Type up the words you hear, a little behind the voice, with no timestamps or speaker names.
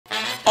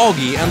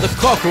Augie and the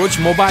Cockroach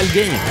mobile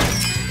game.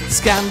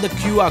 Scan the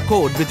QR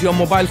code with your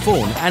mobile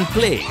phone and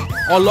play,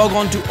 or log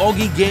on to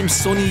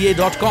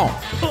augiegamessony.com.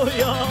 Oh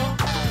yeah.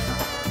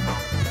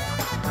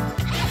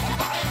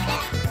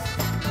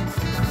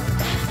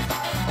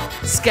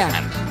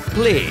 Scan,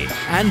 play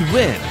and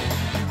win.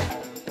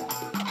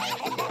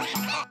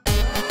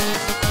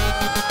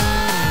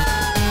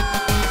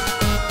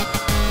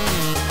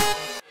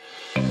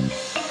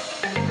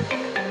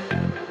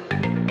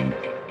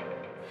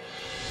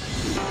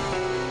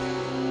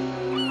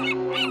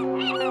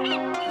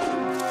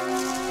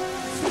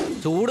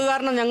 ചൂട്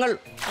കാരണം ഞങ്ങൾ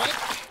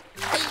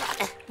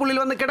പുള്ളിൽ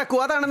വന്ന് കിടക്കൂ,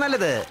 അതാണ്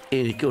നല്ലത്.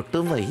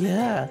 എനിക്കൊട്ടും വയ്യ.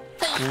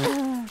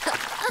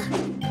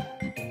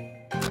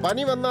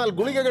 പനി വന്നാൽ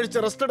ഗുളിക കഴിച്ച്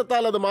റെസ്റ്റ്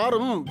എടുത്താൽ അത്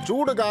മാറും.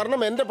 ചൂട്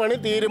കാരണം എന്റെ പണി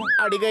തീരും.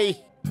 അടികൈ.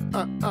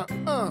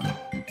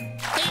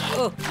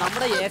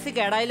 നമ്മുടെ AC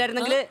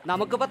കേടായില്ലായിരുന്നെങ്കിൽ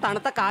നമുക്കിപ്പോ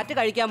തണുത്ത കാറ്റ്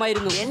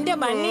കഴിക്കാമായിരുന്നു. എന്റെ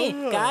മണ്ണി,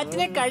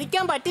 കാറ്റിനെ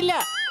കഴിക്കാൻ പറ്റില്ല.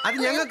 അത്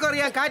ഞങ്ങൾക്ക്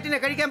അറിയാം, കാറ്റിനെ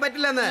കഴിക്കാൻ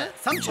പറ്റില്ലെന്ന്.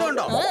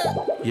 സംശയമുണ്ടോ?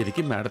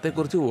 എനിക്ക് മാഡത്തെ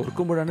കുറിച്ച്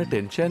ഓർക്കുമ്പോഴാണ്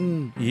ടെൻഷൻ.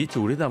 ഈ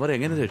ചൂടിൽ അവർ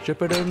എങ്ങനെ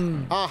രക്ഷപ്പെടും?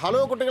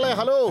 ഹലോ കുട്ടികളെ,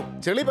 ഹലോ.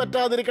 ചെളി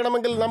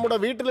പറ്റാതിരിക്കണമെങ്കിൽ നമ്മുടെ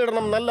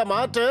വീട്ടിലിടണം നല്ല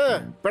മാറ്റ്.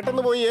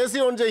 പെട്ടെന്ന് പോയി AC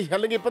ഓൺ ചെയ്,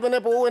 അല്ലെങ്കിൽ ഇപ്പൊ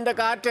തന്നെ പോവും എന്റെ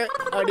കാറ്റ്.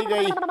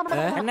 അടികൈ.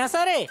 എന്നാ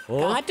സാറേ,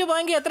 കാറ്റ്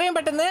പോയെങ്കിൽ എത്രയും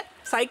പെട്ടെന്ന്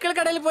സൈക്കിൾ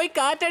കടയിൽ പോയി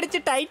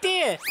കാറ്റടിച്ച് ടൈറ്റ്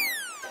ചെയ്യേ.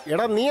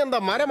 എടാ നീ എന്താ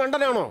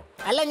മരമണ്ടനാണോ?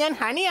 അല്ല, ഞാൻ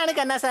ഹണിയാണ്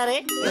കന്നാ സാറേ.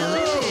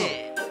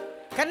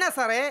 കന്നാ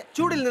സാറേ,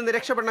 ചൂടിൽ നിന്ന്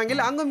രക്ഷപ്പെടണമെങ്കിൽ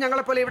അങ്ങും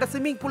ഞങ്ങളെ പോലെ ഇവിടെ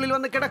സ്വിമ്മിംഗ് പൂളിൽ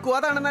വന്ന് കിടക്കൂ,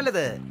 അതാണ്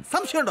നല്ലത്.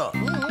 സംശയമുണ്ടോ?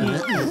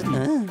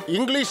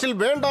 ഇംഗ്ലീഷിൽ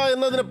വേണ്ട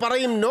എന്നതിന്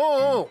പറയും നോ.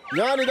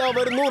 ഞാനിതാ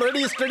വരുന്നു.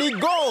 Ready steady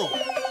go.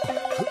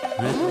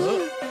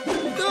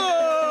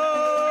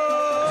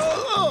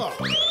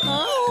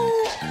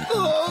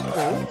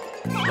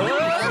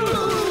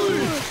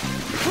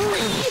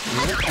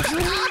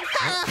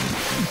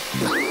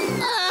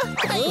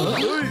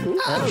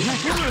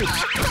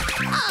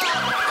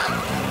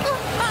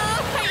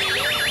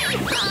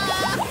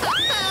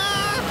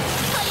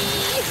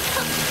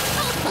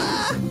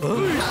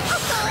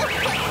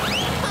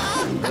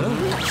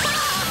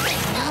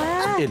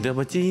 എന്റെ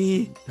അമ്മച്ചി,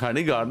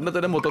 ഹണി ഗാർഡനെ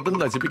തന്നെ മൊത്തത്തിൽ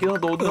നശിപ്പിക്കുന്ന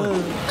തോന്നുന്നു.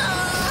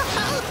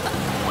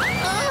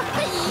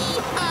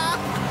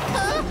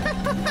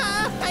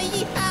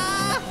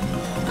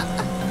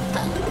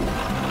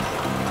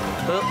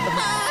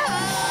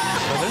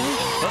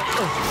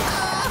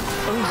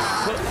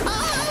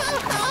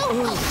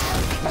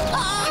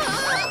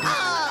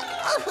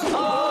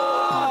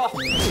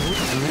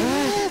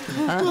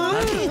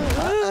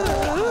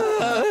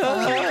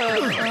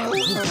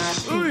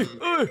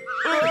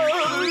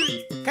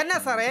 കന്നാ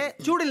സാറേ,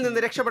 ചൂടിൽ നിന്ന്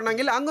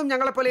രക്ഷപ്പെടണമെങ്കിൽ അങ്ങും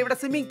ഞങ്ങളെ പോലെ ഇവിടെ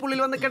സ്വിമ്മിംഗ് പൂളിൽ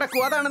വന്ന് കിടക്കൂ,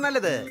 അതാണ്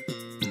നല്ലത്.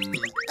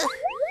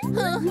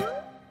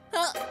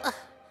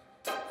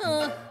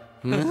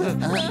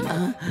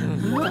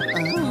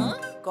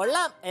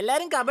 കൊള്ളാം,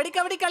 എല്ലാരും കബഡി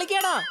കബഡി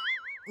കളിക്കണോ?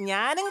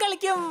 ഞാനും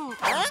കളിക്കും.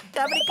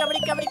 കബഡി കബഡി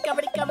കബഡി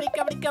കബഡി കബഡി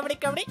കബഡി കബഡി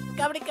കബഡി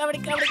കബഡി കബഡി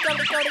കബഡി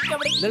കബഡി കബഡി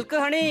കബഡി. നിൽക്ക്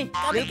ഹണി,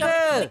 നിൽക്ക്.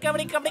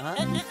 കബഡി കബഡി കബഡി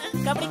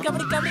കബഡി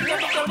കബഡി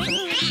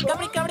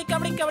കബഡി കബഡി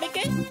കബഡി കബഡി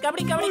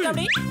കബഡി കബഡി കബഡി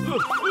കബഡി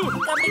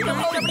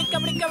കബഡി കബഡി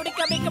കബഡി കബഡി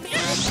കബഡി കബഡി.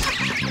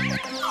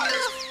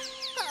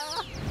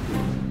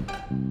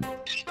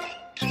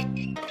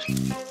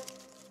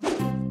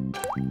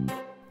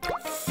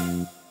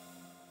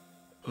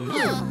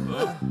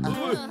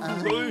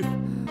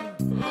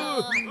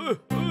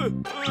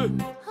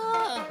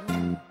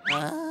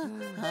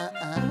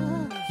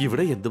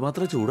 ഇവിടെ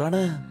എന്തുമാത്രം ചൂടാണ്.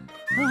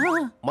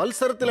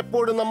 മത്സരത്തിൽ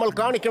എപ്പോഴും നമ്മൾ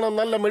കാണിക്കണം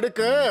നല്ല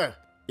മിടുക്ക്.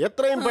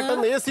 എത്രയും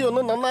പെട്ടെന്ന് AC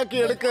ഒന്ന് നന്നാക്കി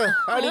എടുക്ക്.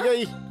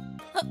 അടികൈ.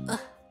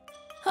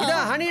 ഇതാ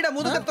ഹണിയുടെ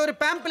മുതുകത്ത് ഒരു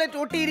പാംപ്ലെറ്റ്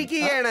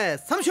ഒട്ടിയിരിക്കുകയാണ്.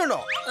 സംശയമുണ്ടോ?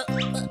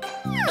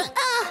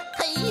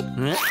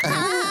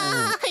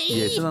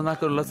 AC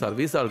നന്നാക്കാനുള്ള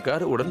സർവീസ്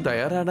ആൾക്കാർ ഉടൻ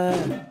തയ്യാറാണ്.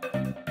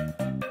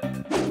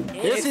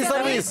 AC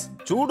service.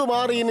 ചൂട്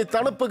മാറി ഇനി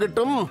തണുപ്പ്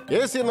കിട്ടും.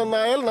 AC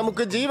നന്നായാൽ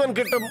നമുക്ക് ജീവൻ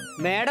കിട്ടും.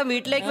 മേഡം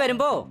വീട്ടിലേക്ക്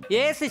വരുമ്പോ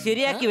AC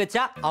ശരിയാക്കി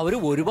വെച്ചാ അവര്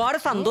ഒരുപാട്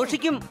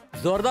സന്തോഷിക്കും.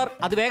 ജോർദാർ,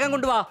 അത് വേഗം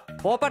കൊണ്ടുവാ.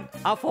 പോപ്പട്ട്,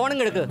 ആ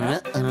ഫോണും എടുക്ക്.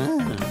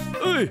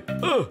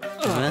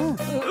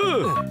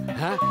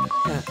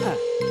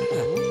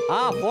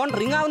 ആ ഫോൺ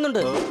റിംഗ്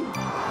ആവുന്നുണ്ട്.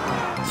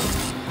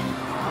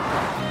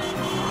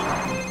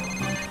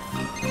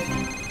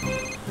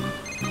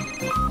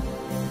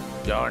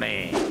 ജോണി,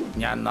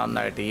 ഞാൻ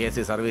നന്നായിട്ട് AC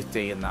സർവീസ്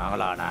ചെയ്യുന്ന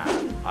ആളാണ്.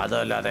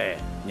 അതല്ലാതെ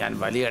ഞാൻ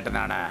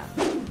വലിയേട്ടനാണ്.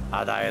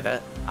 അതായത്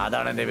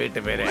അതാണ് എന്റെ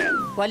വീട്ടുപേര്.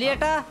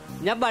 വലിയേട്ടാ,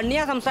 ഞാൻ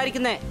ബണ്ണിയാ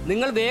സംസാരിക്കുന്നേ.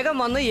 നിങ്ങൾ വേഗം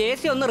വന്ന്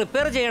AC ഒന്ന്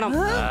റിപ്പയർ ചെയ്യണം.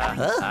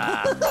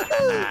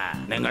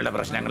 നിങ്ങളുടെ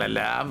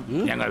പ്രശ്നങ്ങളെല്ലാം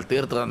ഞങ്ങൾ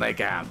തീർത്തു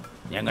തന്നേക്കാം.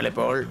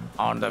 ഞങ്ങളിപ്പോൾ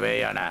ഓൺ ദ വേ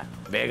ആണ്.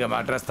 വേഗം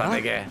അഡ്രസ്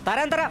തന്നേക്ക്.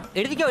 തരാം.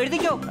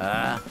 എഴുതിക്കോ.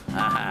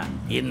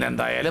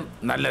 ഇന്നെന്തായാലും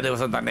നല്ല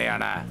ദിവസം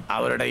തന്നെയാണ്.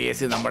 അവരുടെ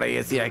AC നമ്മുടെ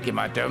AC ആക്കി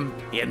മാറ്റും.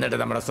 എന്നിട്ട്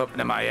നമ്മുടെ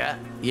സ്വപ്നമായ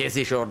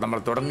AC ഷോ നമ്മൾ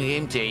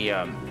തുടങ്ങുകയും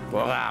ചെയ്യും.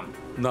 പോകാം.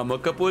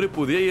 നമുക്കപ്പോ ഒരു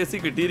പുതിയ AC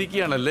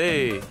കിട്ടിയിരിക്കുകയാണല്ലേ.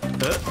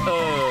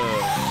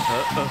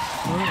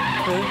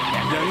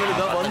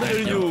 ഞങ്ങളിതാ വന്നു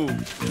കഴിഞ്ഞു.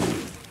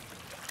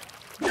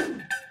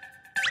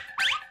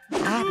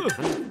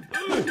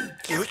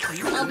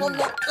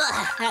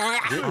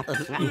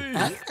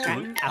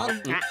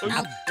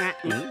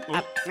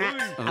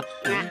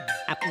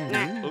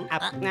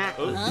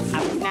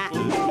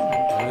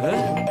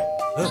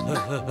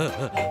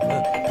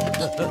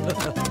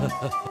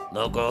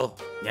 നോക്കൂ,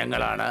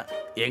 ഞങ്ങളാണ്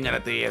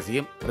എങ്ങനത്തെ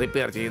എസിയും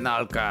റിപ്പയർ ചെയ്യുന്ന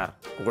ആൾക്കാർ.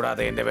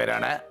 കൂടാതെ എന്റെ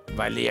പേരാണ്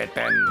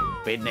വലിയേട്ടൻ.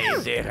 പിന്നെ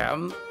ഇദ്ദേഹം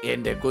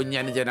എന്റെ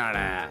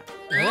കുഞ്ഞനുജനാണ്.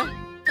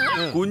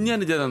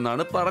 കുഞ്ഞനുജൻ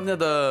എന്നാണ്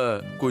പറഞ്ഞത്.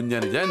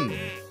 കുഞ്ഞനുജൻ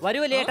വരൂ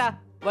വലിയേട്ടാ,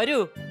 വരൂ.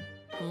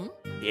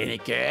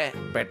 എനിക്ക്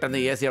പെട്ടെന്ന്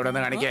എസി എവിടെ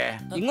നിന്ന് കാണിക്കേ.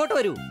 ഇങ്ങോട്ട്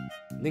വരൂ.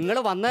 നിങ്ങൾ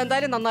വന്ന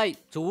എന്തായാലും നന്നായി.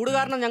 ചൂട്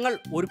കാരണം ഞങ്ങൾ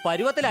ഒരു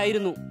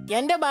പരുവത്തിലായിരുന്നു.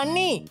 എന്റെ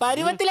bunny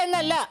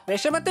പരുവത്തിലെന്നല്ല,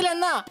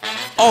 വിഷമത്തിലെന്നാ.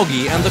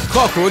 Augie and the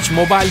Cockroach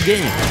mobile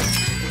game.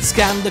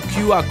 Scan the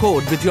QR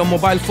code with your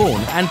mobile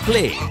phone and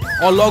play,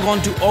 or log on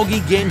to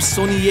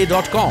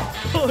augiegamessony.com.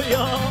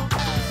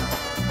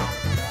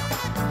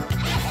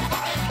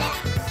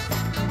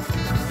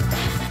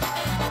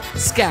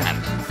 Scan,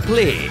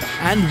 play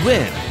and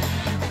win.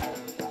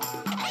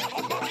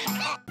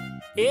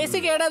 AC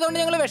കേടായതുകൊണ്ട്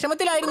ഞങ്ങൾ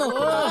വിഷമത്തിലായിരുന്നു.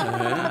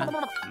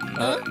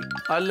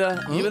 അല്ല,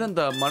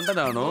 ഇവനെന്താ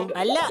മണ്ടനാണോ?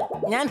 അല്ല,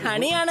 ഞാൻ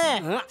ഹണിയാണ്.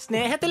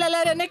 സ്നേഹത്തിൽ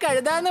എല്ലാരും എന്നെ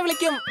കഴുതാന്ന്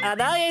വിളിക്കും.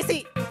 അതാ AC.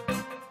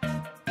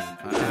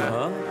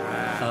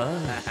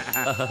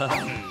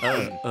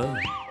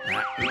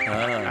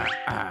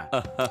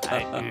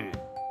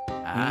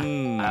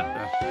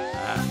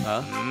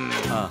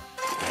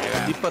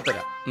 ഇപ്പൊ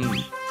തരാം.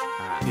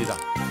 ഇതാ.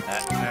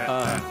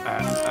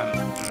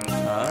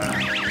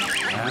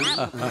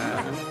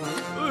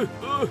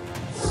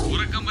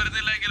 ഉറക്കം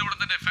വരുന്നില്ലെങ്കിൽ ഉടൻ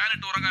തന്നെ ഫാൻ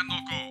ഇട്ട് ഉറങ്ങാൻ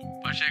നോക്കൂ.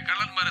 പക്ഷേ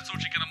കള്ളന്മാരെ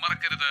സൂക്ഷിക്കണം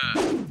മറക്കരുത്.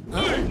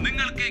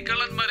 നിങ്ങൾക്ക് ഈ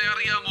കള്ളന്മാരെ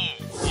അറിയാമോ?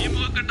 ഈ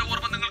മുഖക്കണ്ട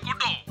ഓർമ്മ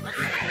നിങ്ങൾക്കുണ്ടോ?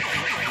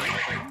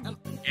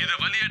 ഇത്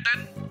വലിയേട്ടൻ,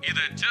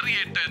 ഇത്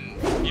ചെറിയേട്ടൻ.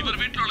 ഇവർ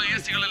വീട്ടിലുള്ള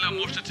എസികളെല്ലാം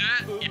മോഷ്ടിച്ച്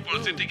ഇപ്പോൾ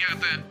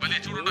സിറ്റിക്കകത്ത് വലിയ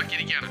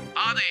ചൂടുണ്ടാക്കിയിരിക്കുകയാണ്.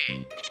 അതെ,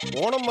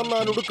 ഓണം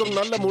വന്നാൽ ഉടുക്കും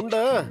നല്ല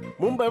മുണ്ട്.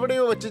 മുമ്പ്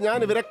എവിടെയോ വെച്ച് ഞാൻ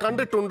ഇവരെ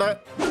കണ്ടിട്ടുണ്ട്.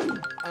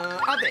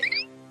 അതെ.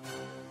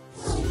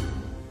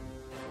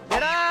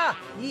 എടാ,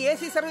 ഈ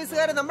AC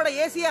സർവീസുകാർ നമ്മുടെ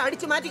ACയെ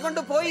അടിച്ചു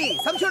മാറ്റിക്കൊണ്ട് പോയി.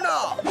 സംശയമുണ്ടോ?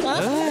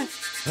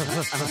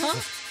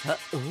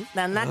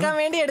 നന്നാക്കാൻ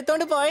വേണ്ടി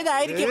എടുത്തോണ്ട്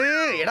പോയതായിരിക്കും.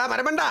 എടാ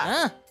മരമണ്ട,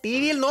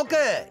 ടിവിയിൽ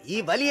നോക്ക്. ഈ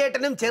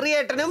വലിയേട്ടനും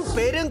ചെറിയേട്ടനും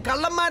പെരും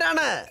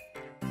കള്ളന്മാരാണ്.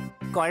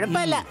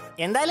 കൊഴപ്പല്ല,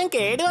 എന്തായാലും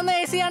കേട് വന്ന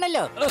AC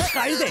ആണല്ലോ.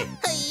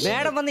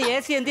 മേഡം വന്ന്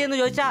AC എന്തിയെന്ന്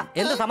ചോദിച്ചാ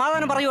എന്ത്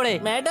സമാധാനം പറയൂടെ?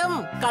 മാഡം,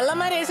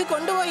 കള്ളന്മാർ AC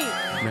കൊണ്ടുപോയി.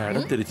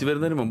 മാഡം തിരിച്ചു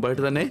വരുന്നതിന്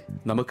മുമ്പായിട്ട് തന്നെ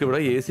നമുക്ക് ഇവിടെ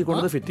AC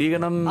കൊണ്ടുവന്ന് ഫിറ്റ്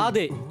ചെയ്യണം.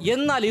 അതെ,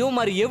 എന്നാൽ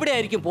ഇവന്മാർ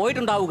എവിടെയായിരിക്കും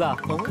പോയിട്ടുണ്ടാവുക?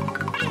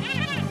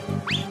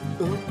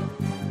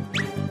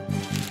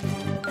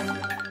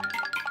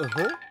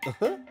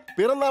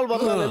 പിറന്നാൾ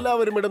വന്നാൽ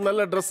എല്ലാവരും ഇടും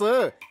നല്ല ഡ്രസ്.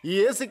 ഈ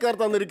AC-ക്കാർ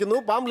തന്നിരിക്കുന്നു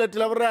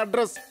പാംലെറ്റിൽ അവരുടെ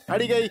അഡ്രസ്.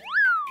 അടികൈ.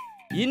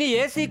 ഇനി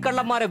AC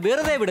കള്ളന്മാരെ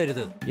വെറുതെ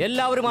വിടരുത്.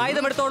 എല്ലാവരും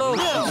ആയുധമെടുത്തോളൂ.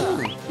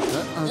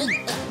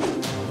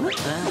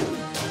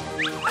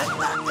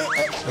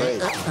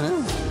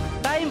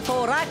 Time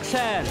for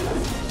action.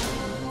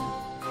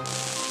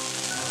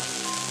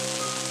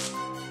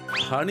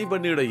 Honey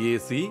ബണ്ണിയുടെ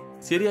AC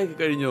ശരിയാക്കി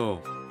കഴിഞ്ഞോ?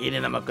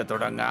 ഇനി നമുക്ക്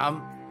തുടങ്ങാം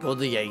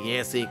പുതിയ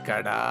AC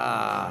കട.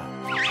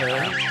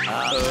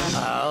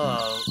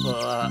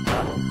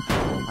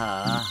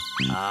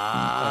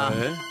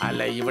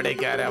 അല്ല,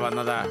 ഇവിടേക്ക് ആരാ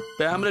വന്നതാ?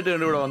 പാംലെറ്റ്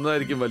കണ്ട് ഇവിടെ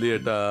വന്നതായിരിക്കും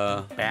വലിയേട്ടാ.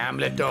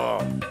 പാംലെറ്റോ?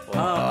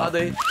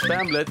 അതെ,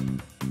 പാംലെറ്റ്.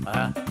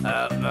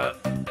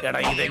 എടാ,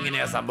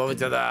 ഇതെങ്ങനെയാ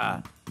സംഭവിച്ചതാ?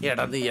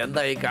 എടാ, നീ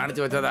എന്തായി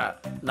കാണിച്ചു വെച്ചതാ?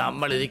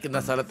 നമ്മൾ ഇരിക്കുന്ന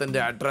സ്ഥലത്തിന്റെ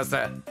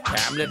അഡ്രസ്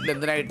പാംലെറ്റിൽ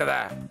എന്തിനാ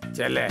ഇട്ടതാ?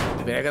 ചെല്ലേ,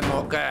 വേഗം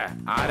നോക്ക്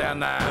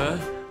ആരാന്ന്.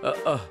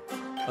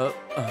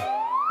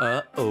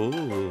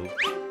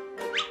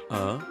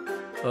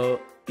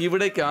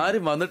 ഇവിടേക്ക്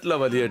ആരും വന്നിട്ടില്ല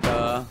വലിയേട്ടാ.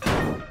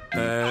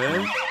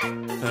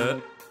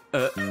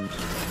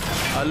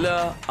 അല്ല,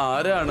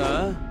 ആരാണ്?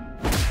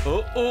 ഓ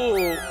ഓ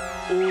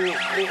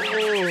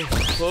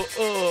ഓ ഓ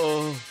ഓ ഓ.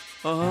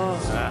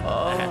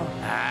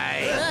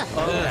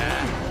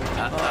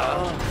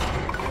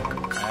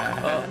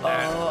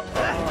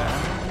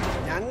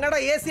 ഞങ്ങളുടെ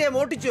ACയെ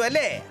മോട്ടിച്ചു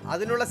അല്ലേ?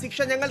 അതിനുള്ള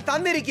ശിക്ഷ ഞങ്ങൾ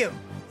തന്നിരിക്കും.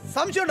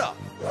 സംശയമുണ്ടോ?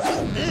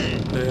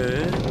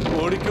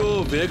 ഓടിക്കോ,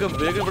 വേഗം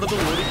വേഗം ഇവിടുന്ന്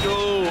ഓടിക്കോ.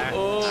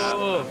 ഓ,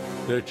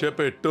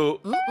 രക്ഷപ്പെട്ടു.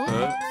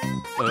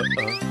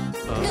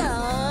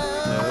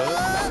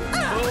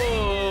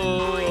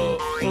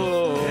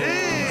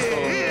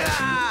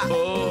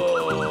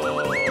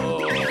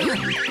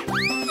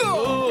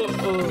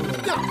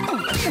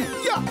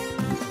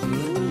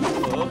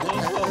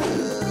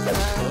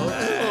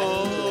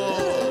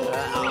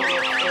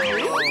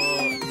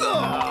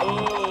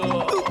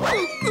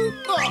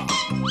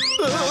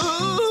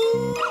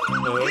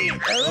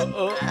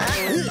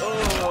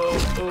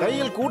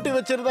 കയ്യിൽ കൂട്ടി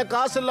വെച്ചിരുന്ന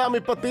കാശെല്ലാം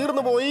ഇപ്പൊ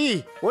തീർന്നു പോയി.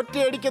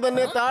 ഒറ്റയടിക്ക്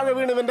തന്നെ താഴെ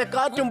വീണുവന്റെ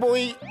കാറ്റും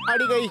പോയി.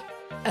 അടികൈ.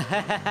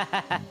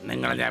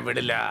 നിങ്ങളെ ഞാൻ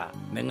വിടില്ല.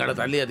 നിങ്ങൾ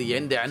തല്ലിയത്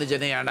എന്റെ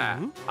അനുജനെയാണ്.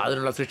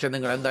 അതിനുള്ള ശിക്ഷ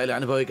നിങ്ങൾ എന്തായാലും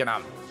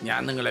അനുഭവിക്കണം.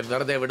 ഞാൻ നിങ്ങളെ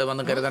വെറുതെ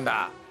വിടുമെന്ന് കരുതണ്ട.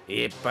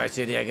 ഇപ്പൊ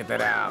ശരിയാക്കി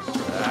തരാം.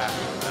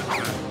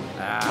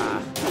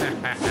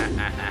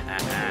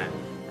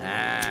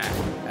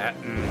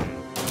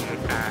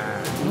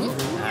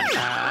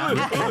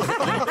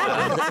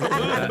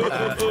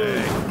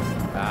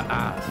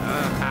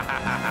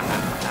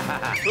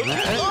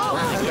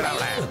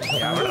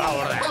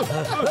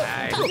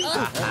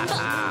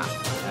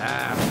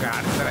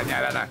 കാണിച്ചറ ഞാൻ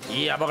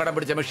ഈ അപകടം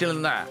പിടിച്ച മെഷീനിൽ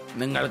നിന്ന്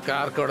നിങ്ങൾക്ക്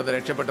ആർക്കും ഇവിടെ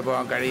രക്ഷപ്പെട്ടു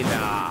പോകാൻ കഴിയില്ല.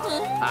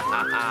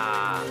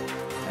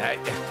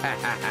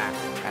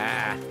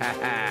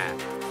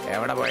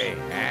 എവിടെ പോയി?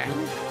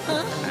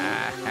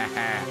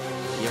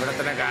 ഇവിടെ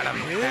തന്നെ കാണും.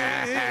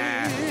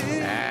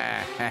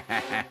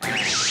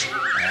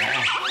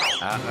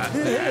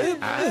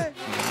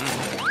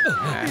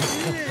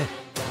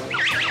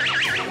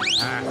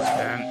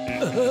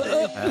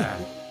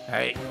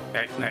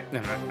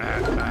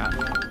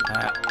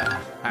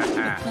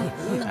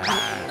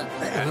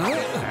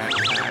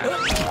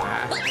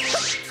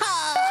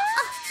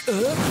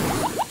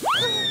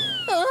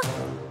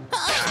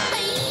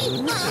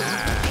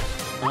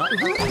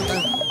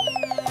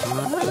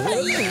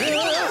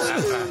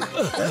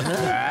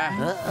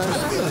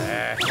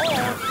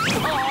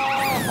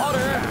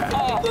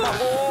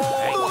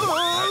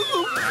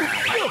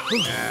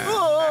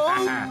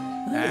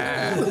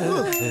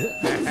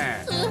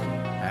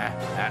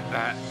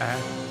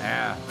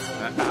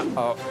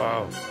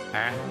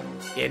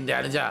 എന്റെ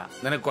അനുജ,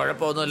 നിനക്ക്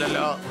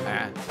കുഴപ്പമൊന്നുമില്ലല്ലോ?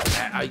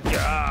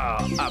 അയ്യോ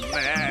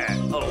അമ്മേ.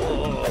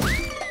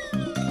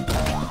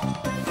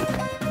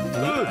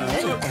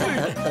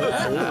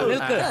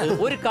 നിൽക്ക്,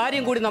 ഒരു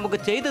കാര്യം കൂടി നമുക്ക്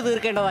ചെയ്തു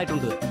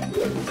തീർക്കേണ്ടതായിട്ടുണ്ട്.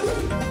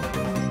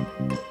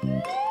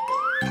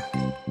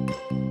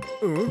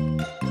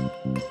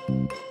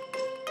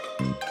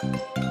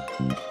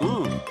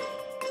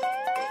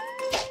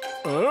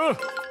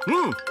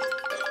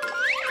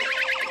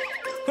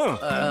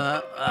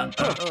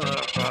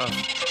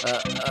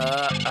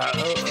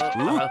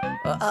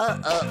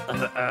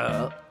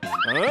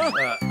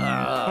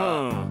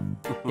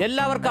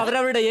 എല്ലാവർക്കും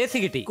അവരവരുടെ AC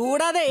കിട്ടി.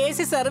 കൂടാതെ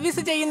AC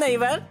സർവീസ് ചെയ്യുന്ന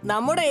ഇവർ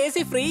നമ്മുടെ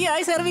AC ഫ്രീ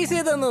ആയി സർവീസ്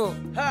ചെയ്തു തന്നു.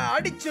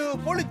 അടിച്ചു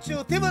പൊളിച്ചു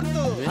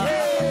തിമിർത്തു.